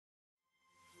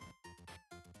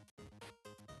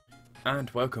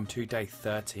And welcome to day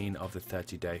 13 of the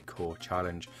 30-day core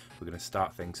challenge. We're going to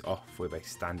start things off with a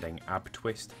standing ab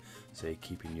twist. So you're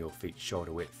keeping your feet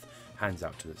shoulder width, hands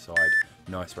out to the side,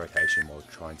 nice rotation while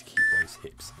trying to keep those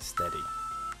hips steady.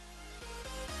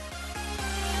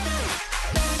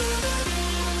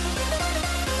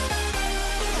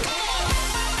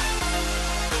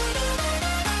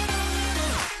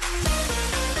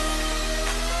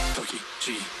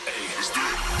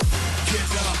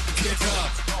 Get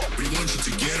up, we want you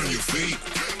to get on your feet.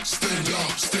 Stand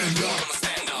up, stand up.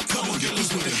 Come on, get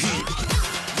loose with the heat.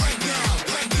 Right now.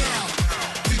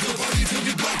 Pick your body till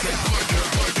you black out.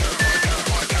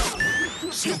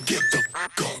 So get the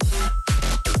fuck up.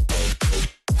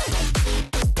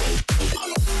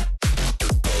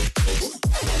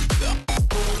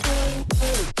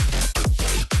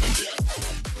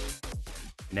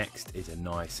 Next is a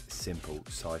nice simple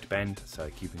side bend, so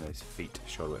keeping those feet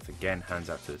shoulder width again, hands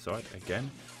out to the side again,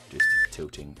 just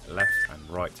tilting left and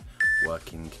right,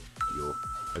 working your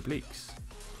obliques.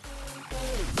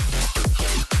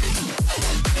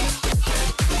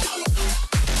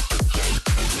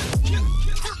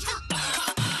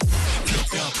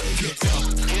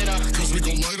 Get up, cause we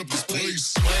gon' light up this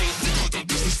place. We got the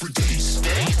business for days.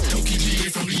 Tokyo GA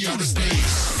from the outer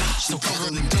space. So cover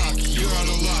and dock, you're out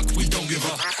of luck, we don't give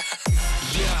up.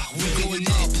 Yeah, we're going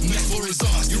up, next floor is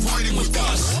us, you're riding with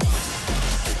us.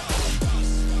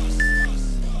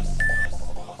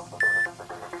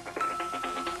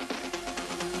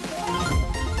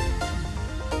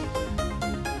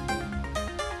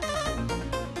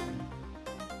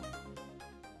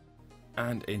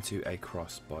 And into a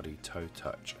cross body toe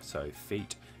touch, so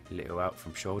feet a little out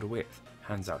from shoulder width,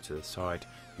 hands out to the side,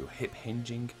 your hip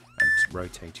hinging and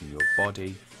rotating your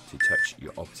body to touch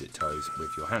your opposite toes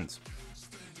with your hands.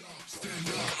 Stand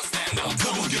up,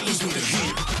 come on, get loose with the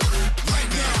heat. Right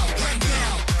now.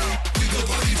 We go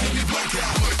body till we black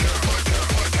out.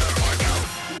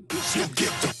 So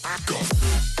get the fuck up.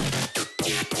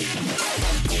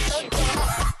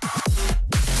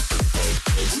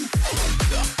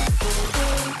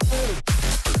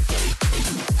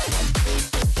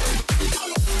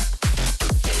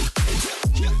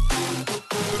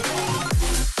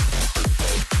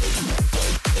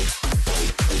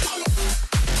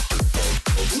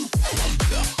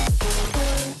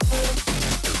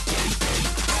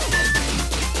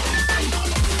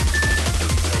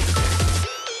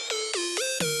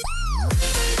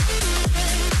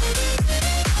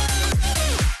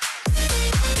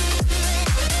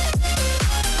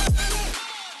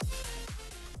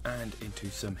 And into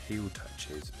some heel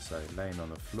touches, so laying on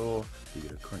the floor, you're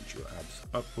going to crunch your abs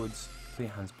upwards, clear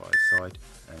hands by the side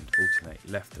and alternate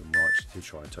left and right to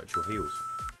try and touch your heels.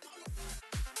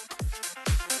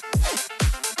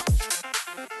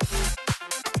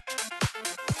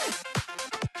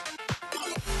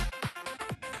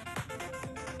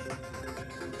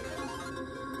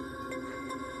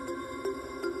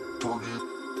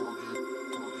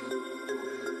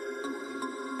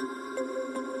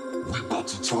 We about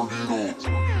to turn it on.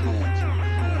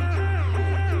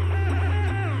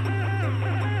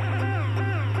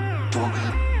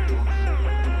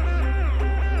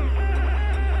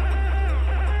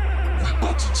 We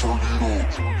about to turn it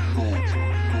on.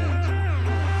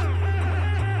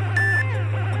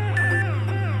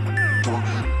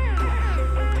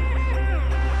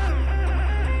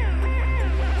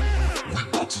 We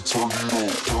about to turn it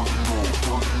on.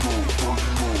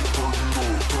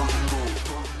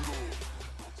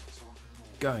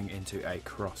 Going into a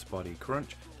cross body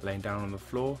crunch, laying down on the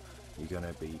floor, you're going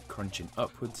to be crunching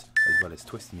upwards as well as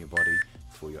twisting your body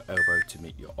for your elbow to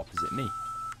meet your opposite knee.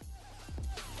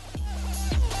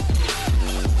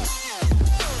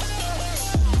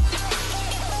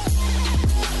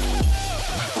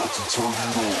 Turn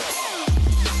it on.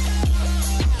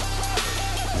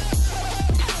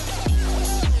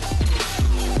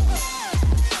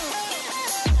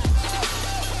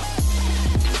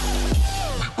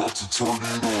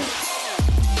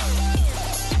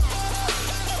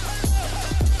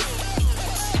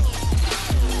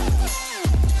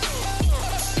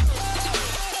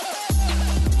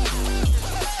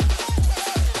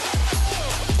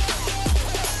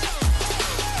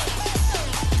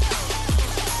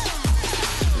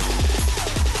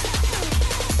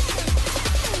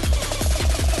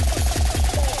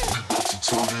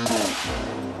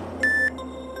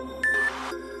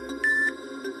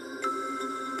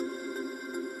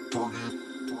 Turn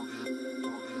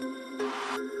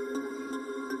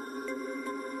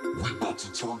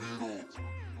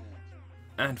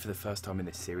And for the first time in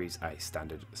this series, a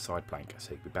standard side plank.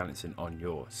 So you'll be balancing on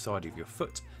your side of your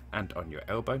foot and on your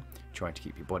elbow, trying to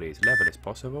keep your body as level as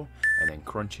possible, and then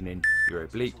crunching in your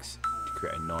obliques to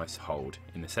create a nice hold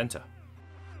in the centre.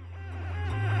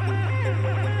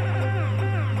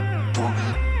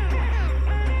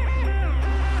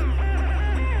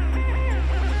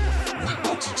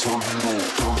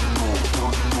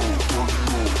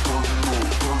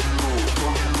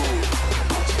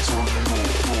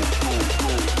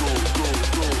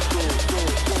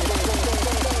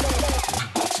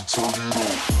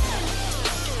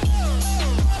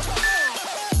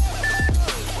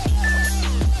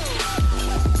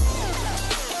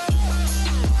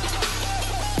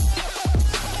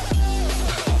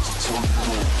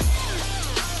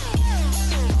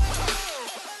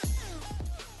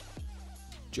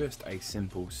 Just a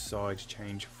simple side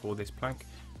change for this plank.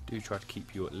 Do try to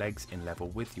keep your legs in level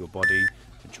with your body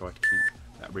and try to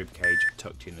keep that rib cage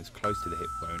tucked in as close to the hip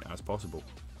bone as possible.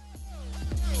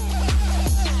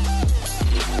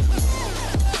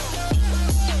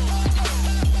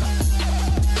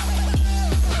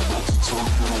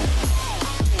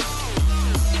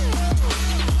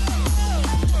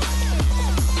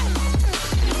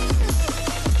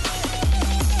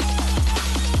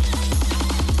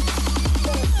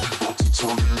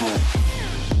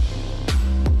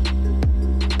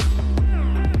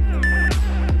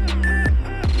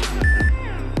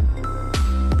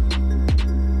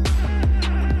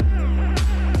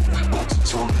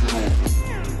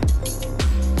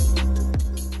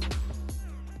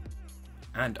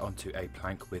 And onto a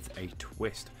plank with a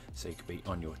twist, so you can be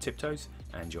on your tiptoes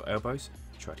and your elbows.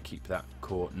 Try to keep that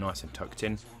core nice and tucked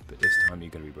in, but this time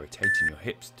you're going to be rotating your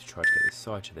hips to try to get the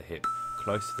side of the hip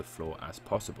close to the floor as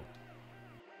possible.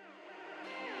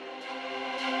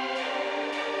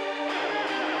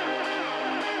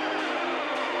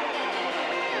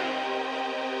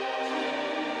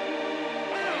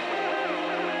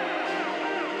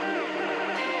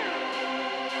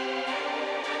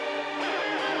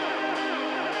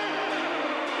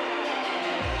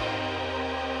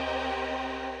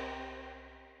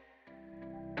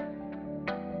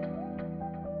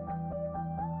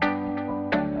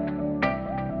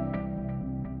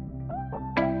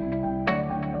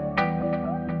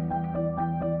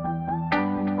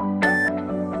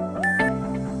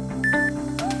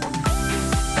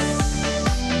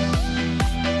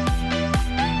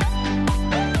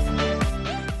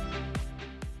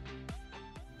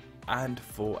 And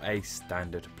for a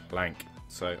standard plank,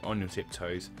 so on your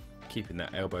tiptoes, keeping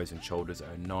the elbows and shoulders at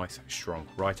a nice strong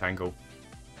right angle,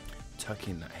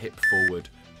 tucking that hip forward,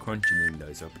 crunching in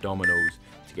those abdominals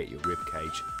to get your rib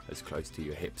cage as close to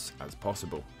your hips as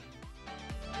possible.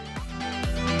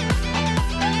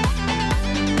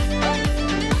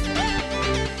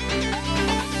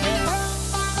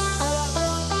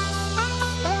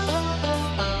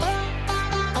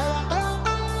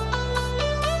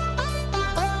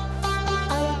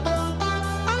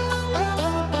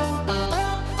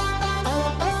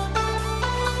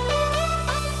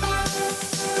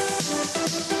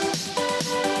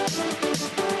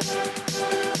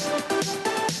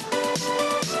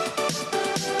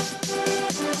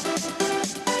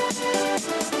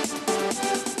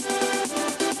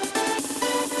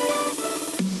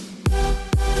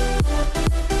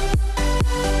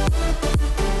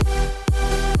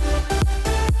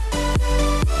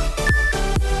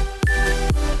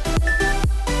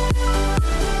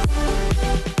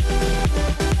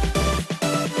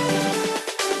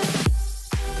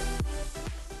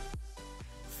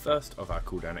 First of our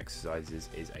cool down exercises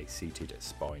is a seated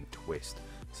spine twist.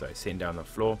 So sitting down on the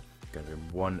floor, going to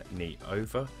bring one knee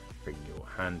over, bring your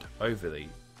hand over the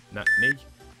knee,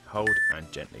 hold and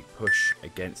gently push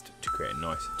against to create a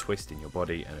nice twist in your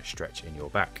body and a stretch in your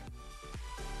back.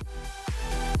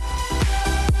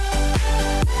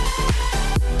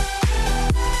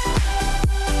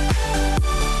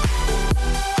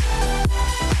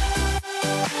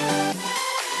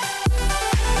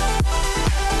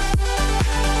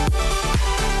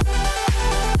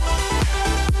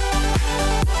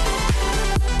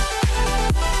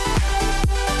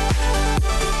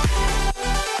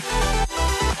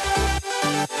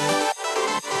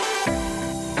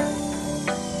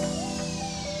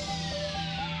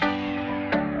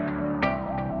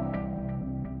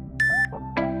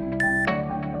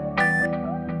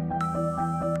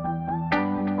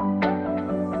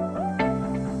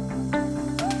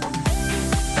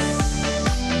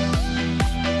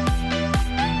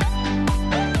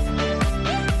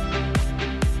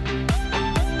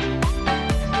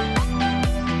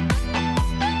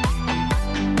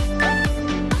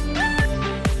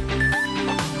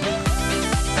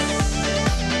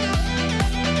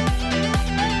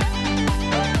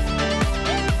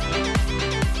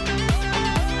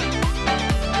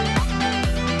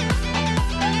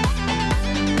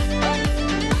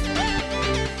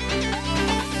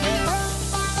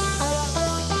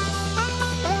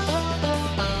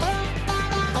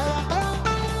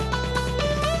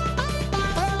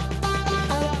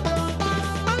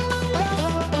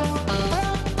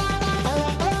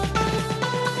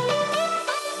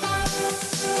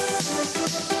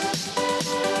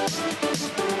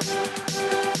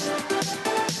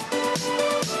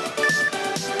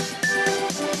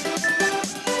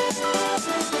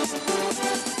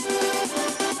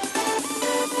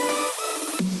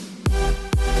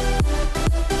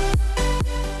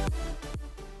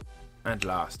 And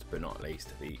last but not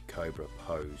least, the cobra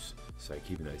pose. So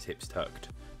keeping those hips tucked,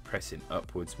 pressing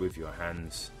upwards with your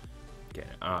hands, get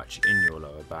an arch in your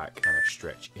lower back and a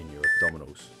stretch in your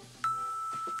abdominals.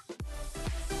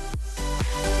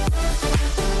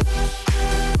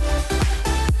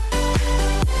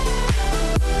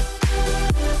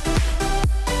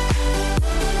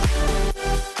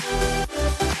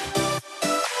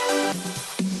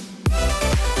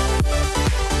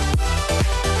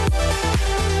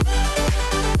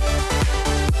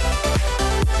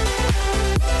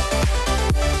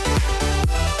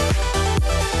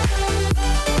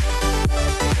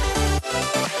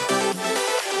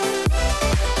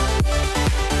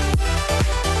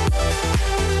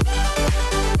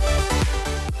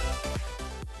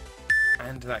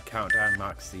 And that countdown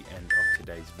marks the end of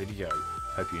today's video.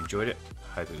 Hope you enjoyed it.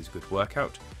 Hope it was a good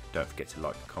workout. Don't forget to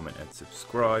like, comment and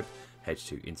subscribe. Head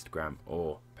to Instagram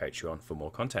or Patreon for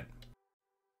more content.